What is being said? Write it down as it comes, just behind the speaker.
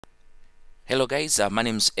Hello guys, my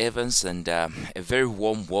name is Evans and a very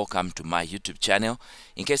warm welcome to my YouTube channel.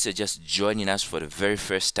 In case you're just joining us for the very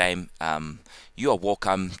first time, you are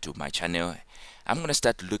welcome to my channel. I'm going to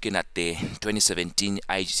start looking at the 2017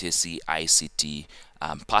 IGCSE ICT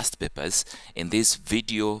past papers. In this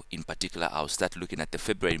video in particular, I'll start looking at the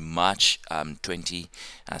February-March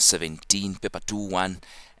 2017 paper 2-1.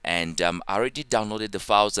 And I already downloaded the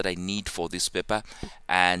files that I need for this paper,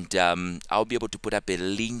 and I'll be able to put up a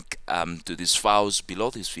link to these files below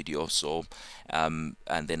this video. So and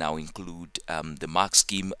then I'll include the mark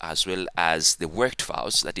scheme as well as the worked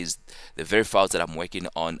files, that is the very files that I'm working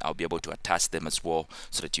on. I'll be able to attach them as well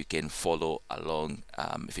so that you can follow along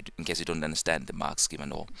in case you don't understand the mark scheme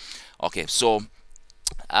and all. Okay, so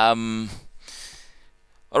all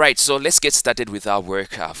right, so let's get started with our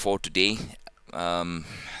work for today.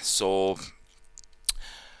 So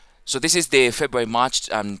this is the February-March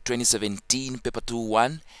 2017 paper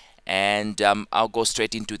 2-1, and I'll go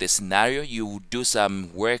straight into the scenario. You do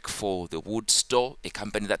some work for the wood store, a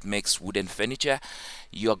company that makes wooden furniture.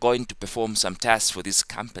 You are going to perform some tasks for this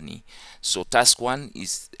company. So task 1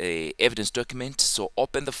 is a evidence document. So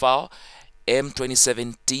open the file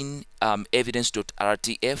M2017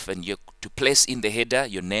 evidence.rtf, and you're to place in the header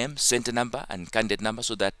your name, center number, and candidate number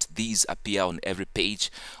so that these appear on every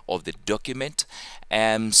page of the document.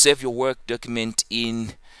 Save your work document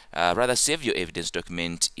in save your evidence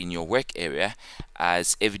document in your work area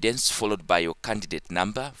as evidence followed by your candidate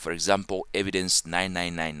number, for example evidence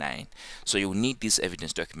 9999. So you'll need this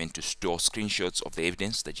evidence document to store screenshots of the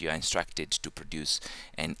evidence that you are instructed to produce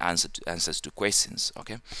and answers to questions.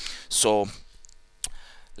 Okay, so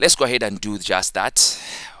let's go ahead and do just that.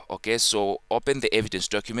 Okay, so open the evidence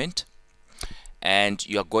document and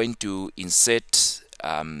you are going to insert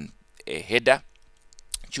a header.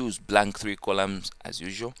 Choose blank 3 columns as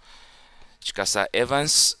usual. Chikasa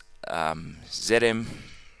Evans, ZM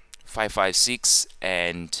 556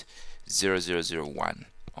 and 0001.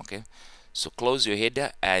 Okay, so close your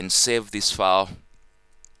header and save this file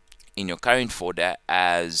in your current folder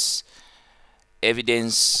as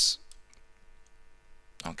evidence,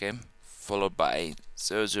 okay, followed by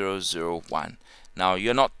 0001. Now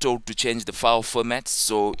you're not told to change the file format,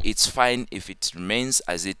 so it's fine if it remains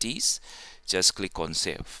as it is. Just click on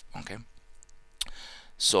save. Okay,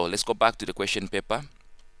 so let's go back to the question paper.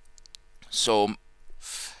 So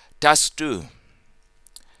task 2,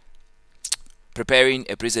 preparing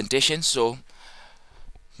a presentation. So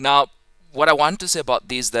now what I want to say about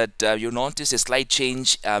this, that you'll notice a slight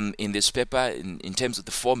change in this paper in terms of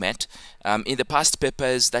the format. In the past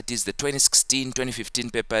papers, that is the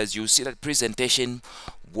 2016-2015 papers, you see that presentation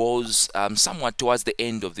was somewhat towards the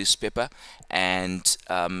end of this paper, and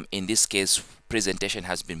in this case presentation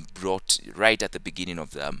has been brought right at the beginning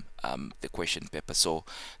of the question paper. So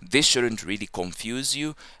this shouldn't really confuse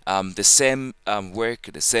you. The same work,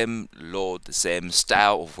 the same load, the same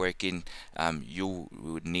style of working you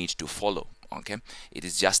would need to follow. Okay, it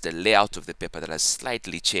is just the layout of the paper that has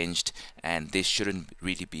slightly changed, and this shouldn't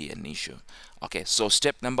really be an issue. Okay, so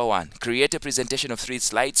step number 1, create a presentation of 3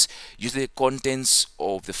 slides using the contents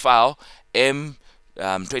of the file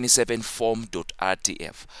M27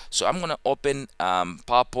 form.rtf. So I'm going to open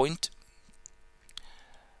PowerPoint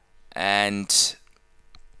and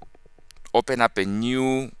open up a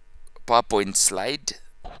new PowerPoint slide,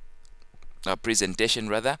 presentation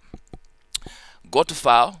rather. Go to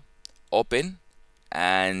File, Open,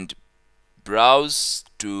 and browse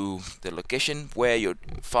to the location where your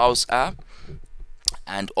files are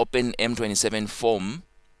and open M27 form.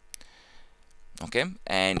 Okay,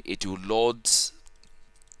 and it will load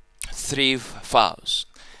 3 files.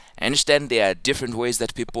 I understand there are different ways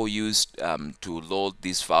that people use to load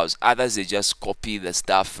these files. Others, they just copy the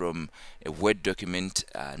stuff from a Word document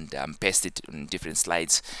and paste it on different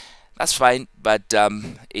slides. That's fine, but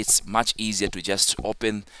it's much easier to just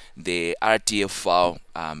open the RTF file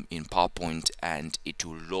in PowerPoint and it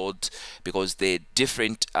will load, because the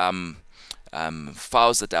different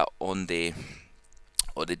files that are on the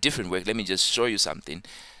different work. Let me just show you something.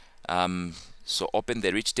 So open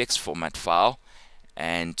the rich text format file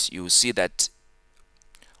and you will see that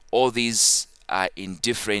all these are in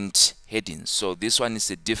different headings. So this one is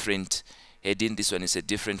a different heading, this one is a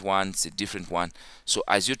different one, it's a different one. So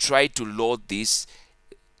as you try to load this,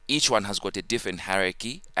 each one has got a different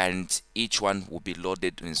hierarchy and each one will be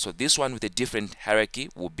loaded. And so this one with a different hierarchy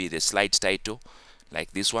will be the slide title,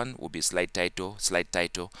 like this one will be slide title, slide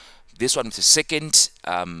title. This one with the second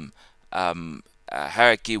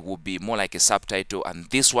hierarchy will be more like a subtitle, and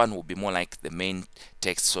this one will be more like the main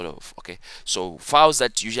text, sort of. Okay, so files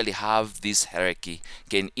that usually have this hierarchy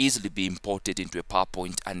can easily be imported into a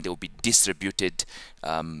PowerPoint, and they'll be distributed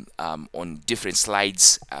on different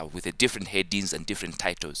slides with the different headings and different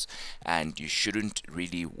titles, and you shouldn't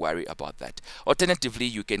really worry about that. Alternatively,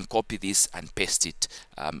 you can copy this and paste it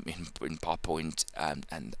in PowerPoint,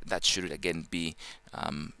 and that should again be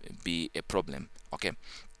a problem. Okay,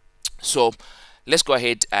 so let's go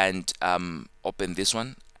ahead and open this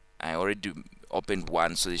one. I already opened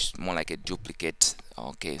one, so it's more like a duplicate.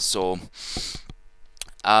 Okay, so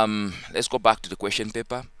let's go back to the question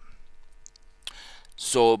paper.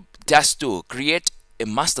 So task 2, create a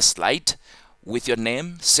master slide with your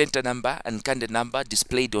name, center number, and candidate number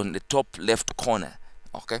displayed on the top left corner.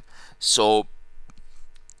 Okay, so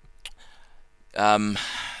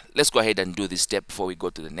let's go ahead and do this step before we go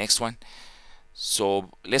to the next one. So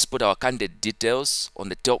let's put our candidate details on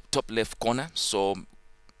the top left corner. So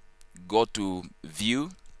go to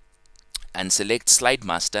view and select slide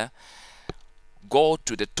master, go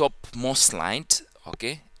to the topmost slide.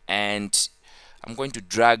 Okay, and I'm going to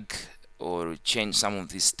drag or change some of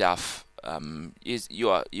this stuff. You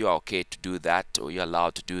are okay to do that, or you're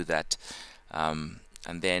allowed to do that. And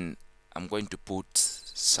then I'm going to put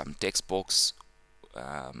some text box.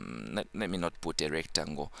 Let me not put a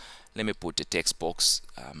rectangle. Let me put a text box.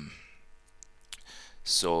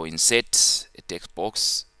 So insert a text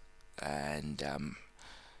box, and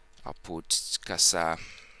I'll put Casa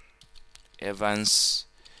Evans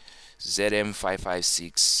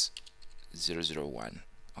ZM556001.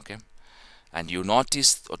 Okay, and you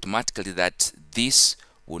notice automatically that this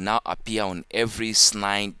will now appear on every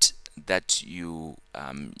slide that you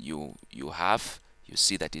have. You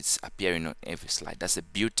see that it's appearing on every slide. That's the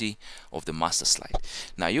beauty of the master slide.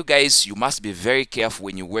 Now you guys, you must be very careful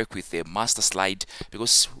when you work with a master slide,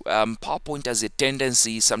 because PowerPoint has a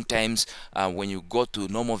tendency sometimes when you go to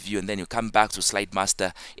normal view and then you come back to slide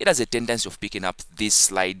master, it has a tendency of picking up this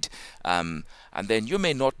slide, and then you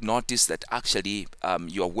may not notice that actually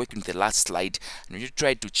you are working with the last slide, and when you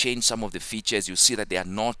try to change some of the features, you see that they are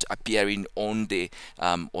not appearing on the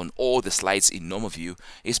on all the slides in normal view.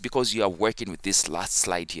 It's because you are working with this last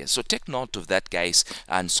slide here. So take note of that, guys,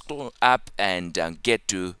 and scroll up and get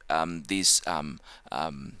to this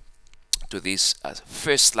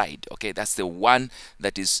first slide. Okay, that's the one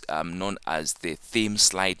that is known as the theme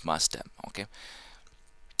slide master. Okay,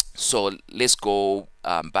 so let's go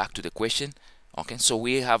back to the question. Okay, so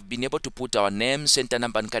we have been able to put our name, center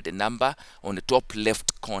number, and candidate number on the top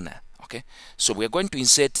left corner. Okay, so we're going to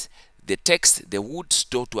insert the text, the wood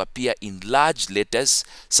store, to appear in large letters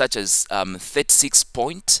such as 36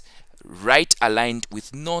 point, right aligned,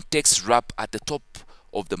 with no text wrap at the top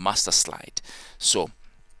of the master slide. So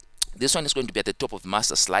this one is going to be at the top of the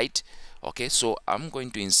master slide. Okay, so I'm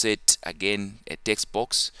going to insert again a text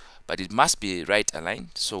box, but it must be right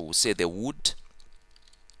aligned. So we'll say the wood,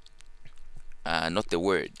 not the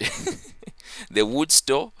word, the wood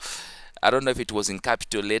store. I don't know if it was in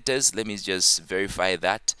capital letters. Let me just verify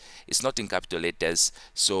that it's not in capital letters,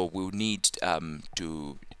 so we'll need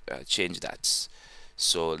to change that.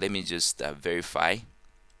 So let me just verify.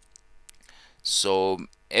 So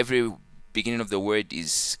every beginning of the word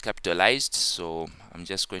is capitalized, so I'm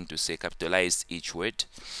just going to say capitalize each word,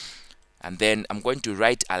 and then I'm going to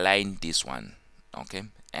right align this one, okay,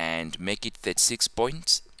 and make it 36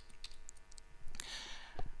 points.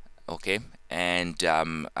 Okay, and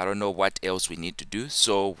I don't know what else we need to do.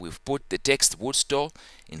 So we've put the text wood store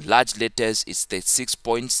in large letters. It's 36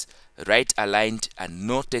 points, right aligned, and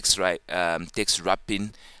no text text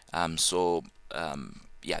wrapping.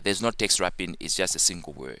 Yeah, there's no text wrapping. It's just a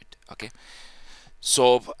single word. Okay,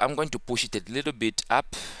 so I'm going to push it a little bit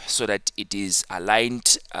up so that it is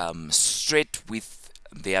aligned straight with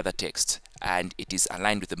the other text, and it is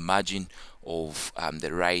aligned with the margin of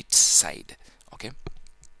the right side. Okay.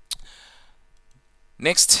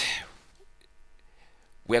 Next,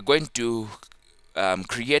 we are going to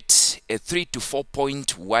create a 3 to 4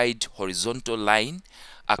 point wide horizontal line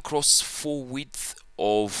across full width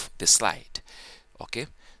of the slide. Okay,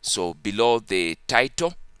 so below the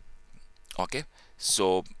title. Okay,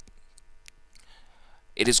 so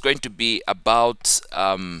it is going to be about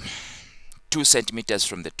 2 centimeters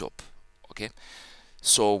from the top. Okay,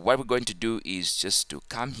 so what we're going to do is just to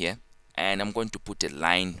come here, and I'm going to put a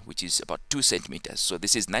line which is about 2 centimeters. So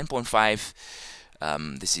this is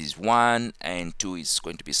 9.5, this is 1, and 2 is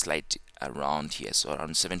going to be slight around here, so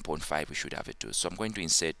around 7.5 we should have it too. So I'm going to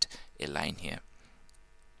insert a line here.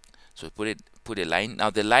 So put a line. Now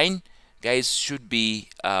the line, guys, should be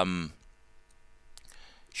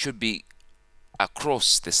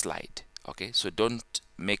across the slide. Okay, so don't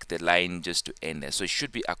make the line just to end there. So it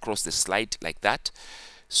should be across the slide like that.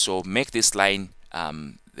 So make this line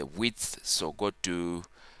the width. So go to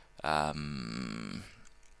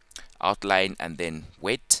outline and then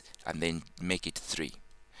weight and then make it 3.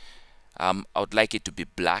 I would like it to be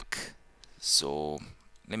black, so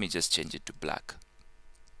let me just change it to black.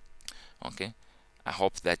 Okay, I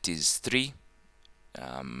hope that is 3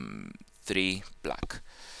 black.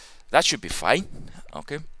 That should be fine.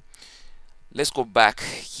 Okay, let's go back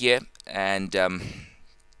here and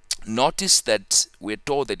notice that we're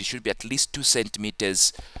told that it should be at least 2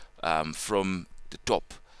 centimeters from the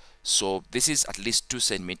top. So this is at least 2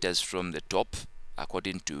 centimeters from the top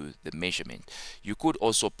according to the measurement. You could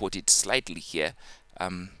also put it slightly here.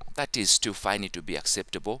 That is still fine, it to be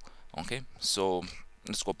acceptable. Okay, so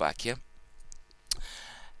let's go back here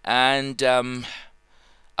and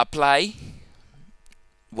apply.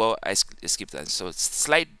 Well, I skipped that. So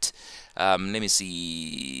slide, let me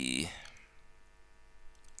see.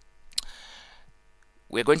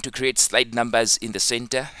 We're going to create slide numbers in the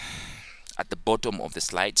center at the bottom of the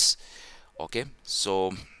slides. Okay,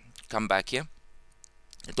 so come back here,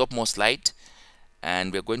 the topmost slide,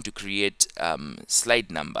 and we're going to create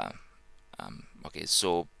slide number. Okay,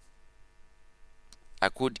 so I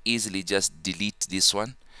could easily just delete this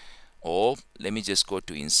one, or let me just go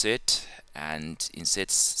to insert and insert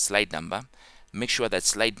slide number. Make sure that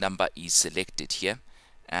slide number is selected here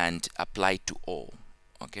and apply to all.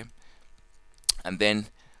 Okay, and then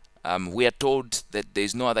we are told that there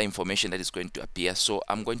is no other information that is going to appear, so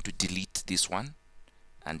I'm going to delete this one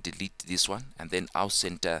and delete this one, and then I'll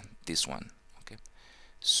center this one. Okay,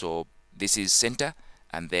 so this is center,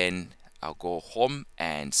 and then I'll go home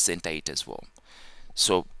and center it as well.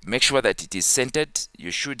 So make sure that it is centered.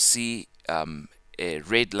 You should see a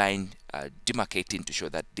red line demarcating to show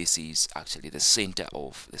that this is actually the center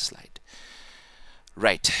of the slide.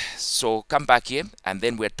 Right, so come back here, and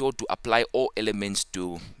then we're told to apply all elements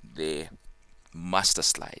to the master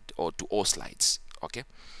slide or to all slides. Okay,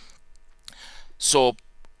 so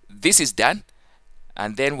this is done,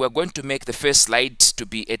 and then we're going to make the first slide to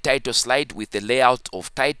be a title slide with the layout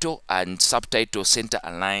of title and subtitle center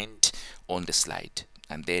aligned on the slide.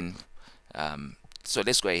 And then so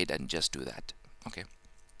let's go ahead and just do that. Okay,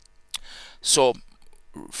 so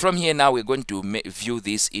from here now we're going to view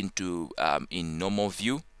this into in normal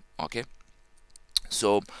view. Okay,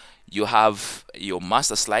 so you have your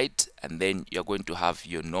master slide, and then you're going to have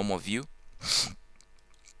your normal view,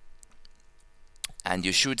 and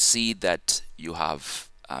you should see that you have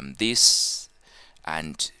this,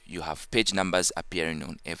 and you have page numbers appearing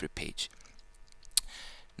on every page.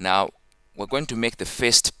 Now we're going to make the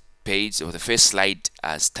first page or the first slide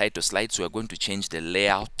as title slide, so we're going to change the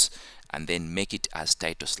layout and then make it as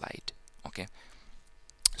title slide. Okay,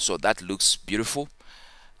 so that looks beautiful.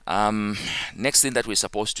 Next thing that we're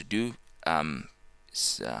supposed to do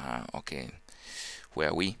okay, where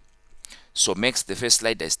are we? So makes the first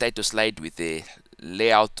slide as title slide with the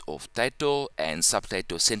layout of title and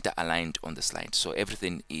subtitle center aligned on the slide. So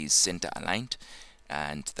everything is center aligned,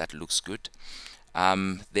 and that looks good.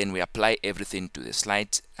 Then we apply everything to the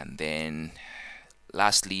slide, and then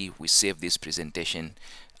lastly we save this presentation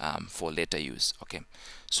for later use. Okay,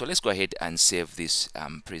 so let's go ahead and save this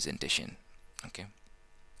presentation. Okay,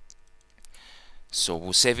 so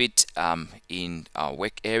we'll save it in our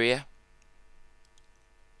work area,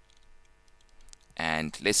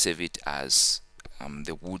 and let's save it as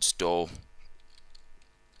the wood store,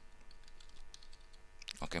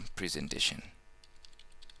 okay, presentation.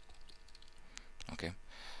 Okay,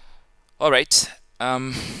 all right.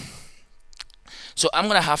 So I'm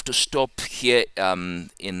gonna have to stop here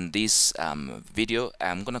in this video.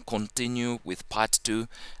 I'm gonna continue with part 2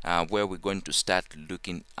 where we're going to start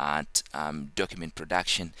looking at document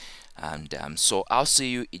production, and so I'll see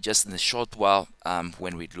you just in a short while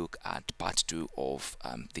when we look at part 2 of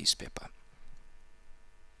this paper.